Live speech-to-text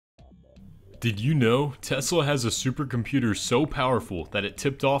Did you know Tesla has a supercomputer so powerful that it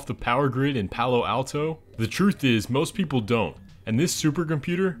tipped off the power grid in Palo Alto? The truth is, most people don't, and this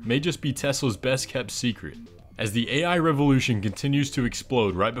supercomputer may just be Tesla's best kept secret. As the AI revolution continues to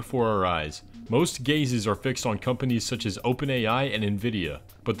explode right before our eyes, most gazes are fixed on companies such as OpenAI and Nvidia.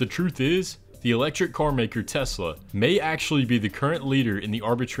 But the truth is, the electric car maker Tesla may actually be the current leader in the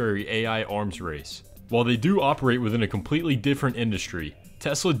arbitrary AI arms race. While they do operate within a completely different industry,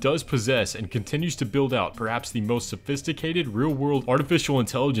 Tesla does possess and continues to build out perhaps the most sophisticated real-world artificial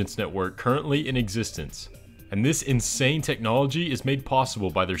intelligence network currently in existence. And this insane technology is made possible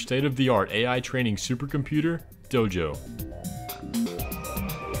by their state-of-the-art AI training supercomputer, Dojo.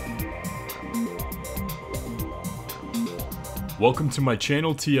 Welcome to my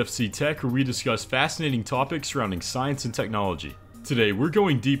channel TFC Tech, where we discuss fascinating topics surrounding science and technology. Today, we're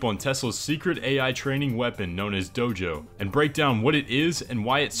going deep on Tesla's secret AI training weapon known as Dojo, and break down what it is and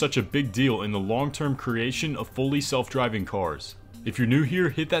why it's such a big deal in the long-term creation of fully self-driving cars. If you're new here,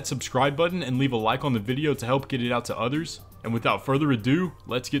 hit that subscribe button and leave a like on the video to help get it out to others. And without further ado,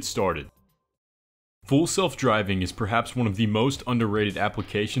 let's get started. Full self-driving is perhaps one of the most underrated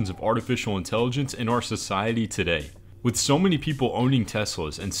applications of artificial intelligence in our society today. With so many people owning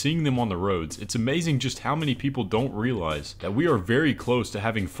Teslas and seeing them on the roads, it's amazing just how many people don't realize that we are very close to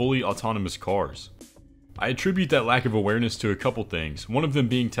having fully autonomous cars. I attribute that lack of awareness to a couple things, one of them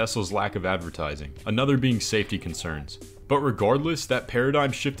being Tesla's lack of advertising, another being safety concerns. But regardless, that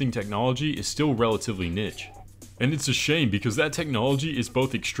paradigm-shifting technology is still relatively niche. And it's a shame because that technology is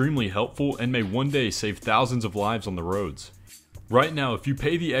both extremely helpful and may one day save thousands of lives on the roads. Right now, if you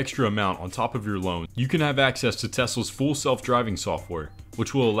pay the extra amount on top of your loan, you can have access to Tesla's full self-driving software,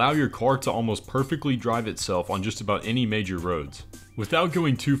 which will allow your car to almost perfectly drive itself on just about any major roads. Without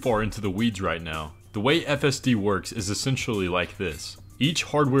going too far into the weeds right now, the way FSD works is essentially like this. Each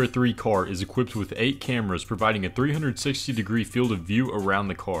Hardware 3 car is equipped with 8 cameras providing a 360-degree field of view around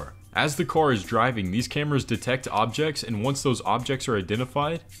the car. As the car is driving, these cameras detect objects, and once those objects are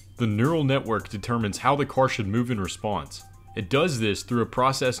identified, the neural network determines how the car should move in response. It does this through a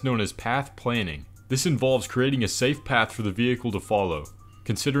process known as path planning. This involves creating a safe path for the vehicle to follow,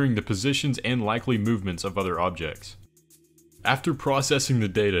 considering the positions and likely movements of other objects. After processing the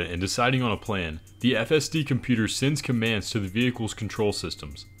data and deciding on a plan, the FSD computer sends commands to the vehicle's control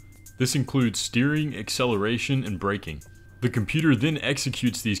systems. This includes steering, acceleration, and braking. The computer then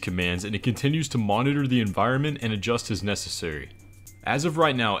executes these commands, and it continues to monitor the environment and adjust as necessary. As of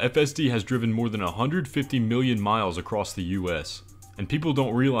right now, FSD has driven more than 150 million miles across the US, and people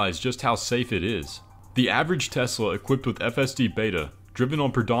don't realize just how safe it is. The average Tesla equipped with FSD Beta, driven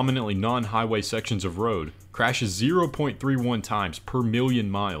on predominantly non-highway sections of road, crashes 0.31 times per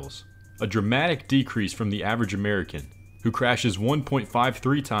million miles, a dramatic decrease from the average American, who crashes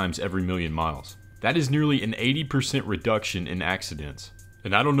 1.53 times every million miles. That is nearly an 80% reduction in accidents.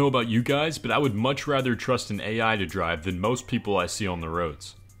 And I don't know about you guys, but I would much rather trust an AI to drive than most people I see on the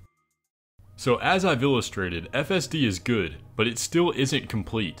roads. So as I've illustrated, FSD is good, but it still isn't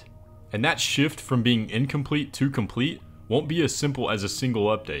complete. And that shift from being incomplete to complete won't be as simple as a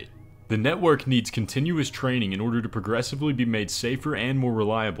single update. The network needs continuous training in order to progressively be made safer and more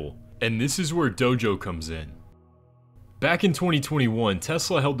reliable. And this is where Dojo comes in. Back in 2021,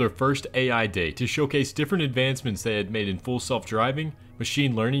 Tesla held their first AI Day to showcase different advancements they had made in full self-driving,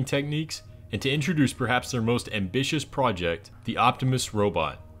 machine learning techniques, and to introduce perhaps their most ambitious project, the Optimus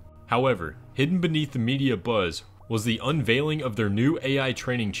robot. However, hidden beneath the media buzz was the unveiling of their new AI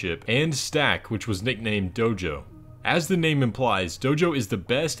training chip and stack, which was nicknamed Dojo. As the name implies, Dojo is the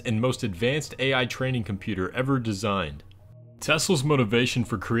best and most advanced AI training computer ever designed. Tesla's motivation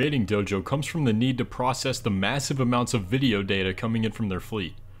for creating Dojo comes from the need to process the massive amounts of video data coming in from their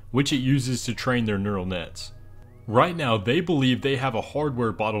fleet, which it uses to train their neural nets. Right now, they believe they have a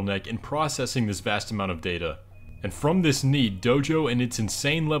hardware bottleneck in processing this vast amount of data, and from this need, Dojo and its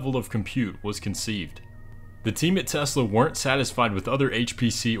insane level of compute was conceived. The team at Tesla weren't satisfied with other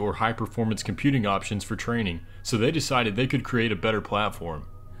HPC or high-performance computing options for training, so they decided they could create a better platform.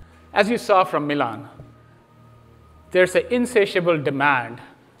 As you saw from Milan, there's an insatiable demand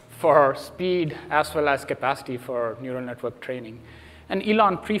for speed as well as capacity for neural network training. And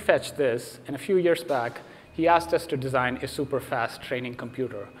Elon prefetched this, and a few years back, he asked us to design a super fast training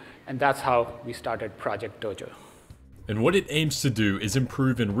computer. And that's how we started Project Dojo. And what it aims to do is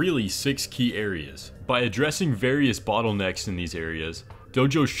improve in really 6 key areas. By addressing various bottlenecks in these areas,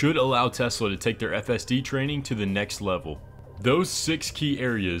 Dojo should allow Tesla to take their FSD training to the next level. Those 6 key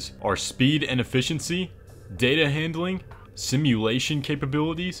areas are speed and efficiency, data handling, simulation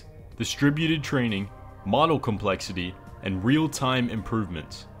capabilities, distributed training, model complexity, and real-time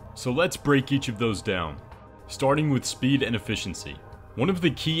improvements. So let's break each of those down, starting with speed and efficiency. One of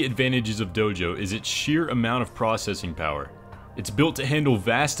the key advantages of Dojo is its sheer amount of processing power. It's built to handle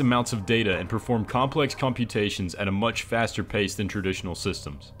vast amounts of data and perform complex computations at a much faster pace than traditional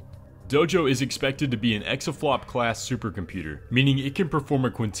systems. Dojo is expected to be an exaflop class supercomputer, meaning it can perform a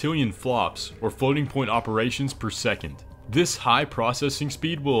quintillion flops, or floating point operations per second. This high processing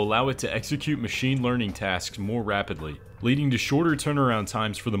speed will allow it to execute machine learning tasks more rapidly, leading to shorter turnaround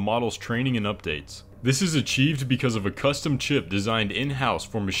times for the model's training and updates. This is achieved because of a custom chip designed in-house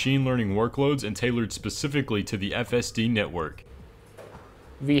for machine learning workloads and tailored specifically to the FSD network.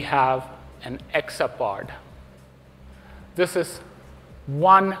 We have an exapod. This is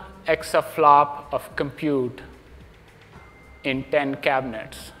 1 exaflop of compute in 10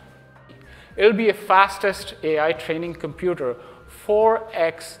 cabinets. It'll be a fastest AI training computer,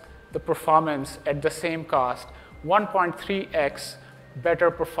 4x the performance at the same cost, 1.3x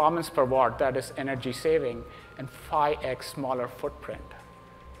better performance per watt, that is energy saving, and 5x smaller footprint.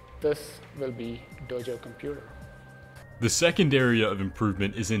 This will be Dojo computer. The second area of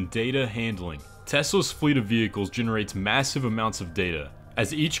improvement is in data handling. Tesla's fleet of vehicles generates massive amounts of data,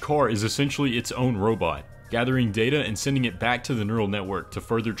 as each car is essentially its own robot, gathering data and sending it back to the neural network to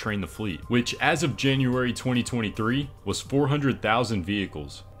further train the fleet, which as of January 2023 was 400,000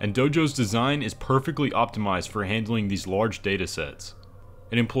 vehicles, and Dojo's design is perfectly optimized for handling these large data sets.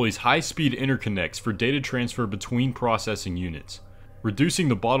 It employs high-speed interconnects for data transfer between processing units, reducing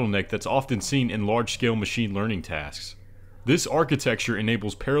the bottleneck that's often seen in large-scale machine learning tasks. This architecture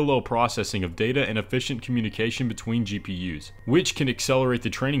enables parallel processing of data and efficient communication between GPUs, which can accelerate the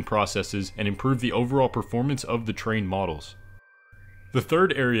training processes and improve the overall performance of the trained models. The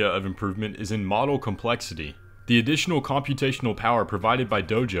third area of improvement is in model complexity. The additional computational power provided by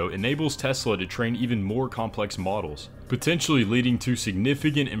Dojo enables Tesla to train even more complex models, potentially leading to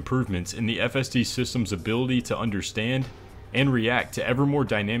significant improvements in the FSD system's ability to understand and react to ever more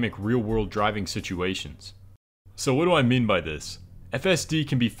dynamic real-world driving situations. So what do I mean by this? FSD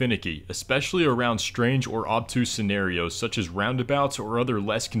can be finicky, especially around strange or obtuse scenarios such as roundabouts or other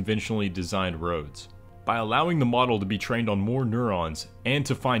less conventionally designed roads. By allowing the model to be trained on more neurons and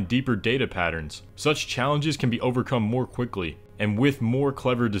to find deeper data patterns, such challenges can be overcome more quickly and with more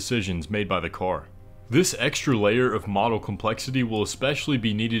clever decisions made by the car. This extra layer of model complexity will especially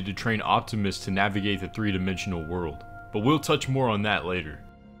be needed to train Optimus to navigate the three-dimensional world, but we'll touch more on that later.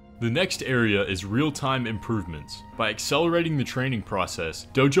 The next area is real-time improvements. By accelerating the training process,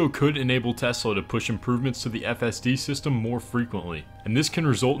 Dojo could enable Tesla to push improvements to the FSD system more frequently, and this can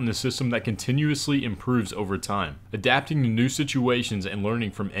result in a system that continuously improves over time, adapting to new situations and learning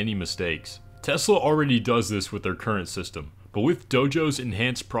from any mistakes. Tesla already does this with their current system, but with Dojo's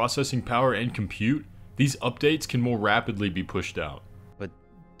enhanced processing power and compute, these updates can more rapidly be pushed out. But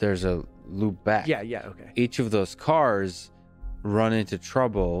there's a loop back. Yeah, okay. Each of those cars run into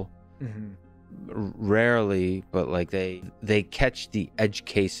trouble rarely, but like they catch the edge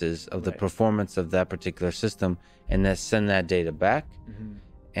cases of the performance of that particular system and then send that data back,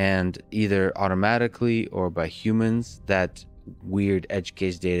 and either automatically or by humans that weird edge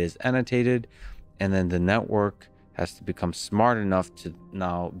case data is annotated, and then the network has to become smart enough to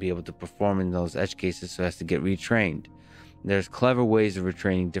now be able to perform in those edge cases, so it has to get retrained. There's clever ways of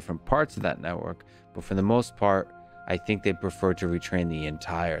retraining different parts of that network, but for the most part I think they prefer to retrain the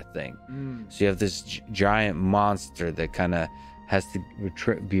entire thing. So you have this giant monster that kind of has to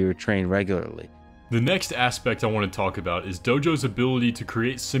be retrained regularly. The next aspect I want to talk about is Dojo's ability to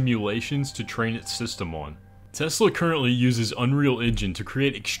create simulations to train its system on. Tesla currently uses Unreal Engine to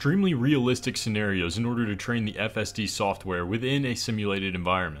create extremely realistic scenarios in order to train the FSD software within a simulated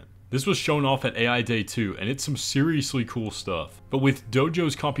environment. This was shown off at AI Day 2, and it's some seriously cool stuff. But with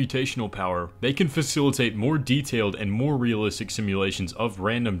Dojo's computational power, they can facilitate more detailed and more realistic simulations of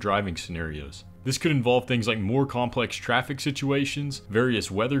random driving scenarios. This could involve things like more complex traffic situations,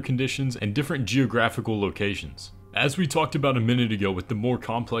 various weather conditions, and different geographical locations. As we talked about a minute ago with the more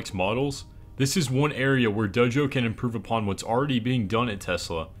complex models, this is one area where Dojo can improve upon what's already being done at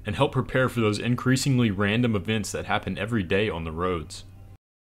Tesla and help prepare for those increasingly random events that happen every day on the roads.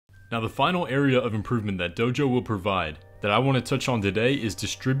 Now, the final area of improvement that Dojo will provide that I want to touch on today is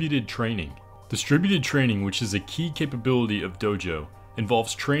distributed training. Distributed training, which is a key capability of Dojo,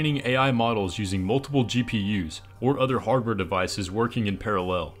 involves training AI models using multiple GPUs or other hardware devices working in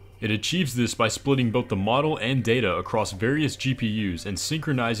parallel. It achieves this by splitting both the model and data across various GPUs and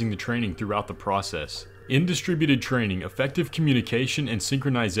synchronizing the training throughout the process. In distributed training, effective communication and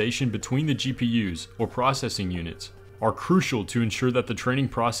synchronization between the GPUs or processing units are crucial to ensure that the training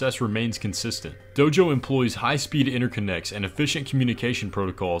process remains consistent. Dojo employs high-speed interconnects and efficient communication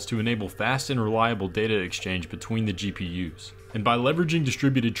protocols to enable fast and reliable data exchange between the GPUs. And by leveraging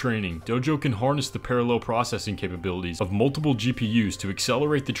distributed training, Dojo can harness the parallel processing capabilities of multiple GPUs to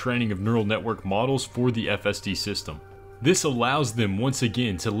accelerate the training of neural network models for the FSD system. This allows them once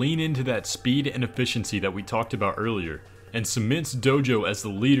again to lean into that speed and efficiency that we talked about earlier, and cements Dojo as the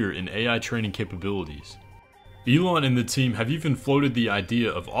leader in AI training capabilities. Elon and the team have even floated the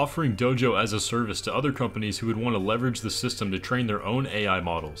idea of offering Dojo as a service to other companies who would want to leverage the system to train their own AI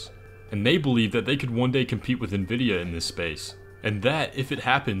models. And they believe that they could one day compete with Nvidia in this space. And that, if it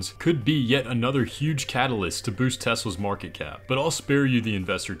happens, could be yet another huge catalyst to boost Tesla's market cap. But I'll spare you the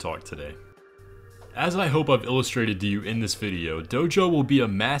investor talk today. As I hope I've illustrated to you in this video, Dojo will be a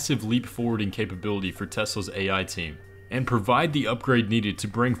massive leap forward in capability for Tesla's AI team, and provide the upgrade needed to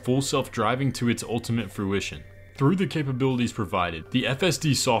bring full self-driving to its ultimate fruition. Through the capabilities provided, the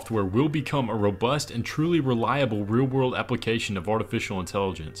FSD software will become a robust and truly reliable real-world application of artificial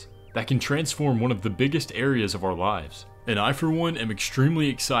intelligence that can transform one of the biggest areas of our lives. And I, for one, am extremely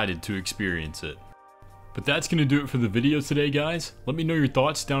excited to experience it. But that's going to do it for the video today, guys. Let me know your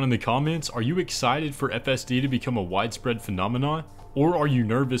thoughts down in the comments. Are you excited for FSD to become a widespread phenomenon? Or are you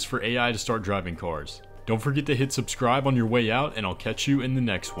nervous for AI to start driving cars? Don't forget to hit subscribe on your way out, and I'll catch you in the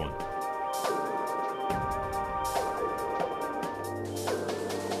next one.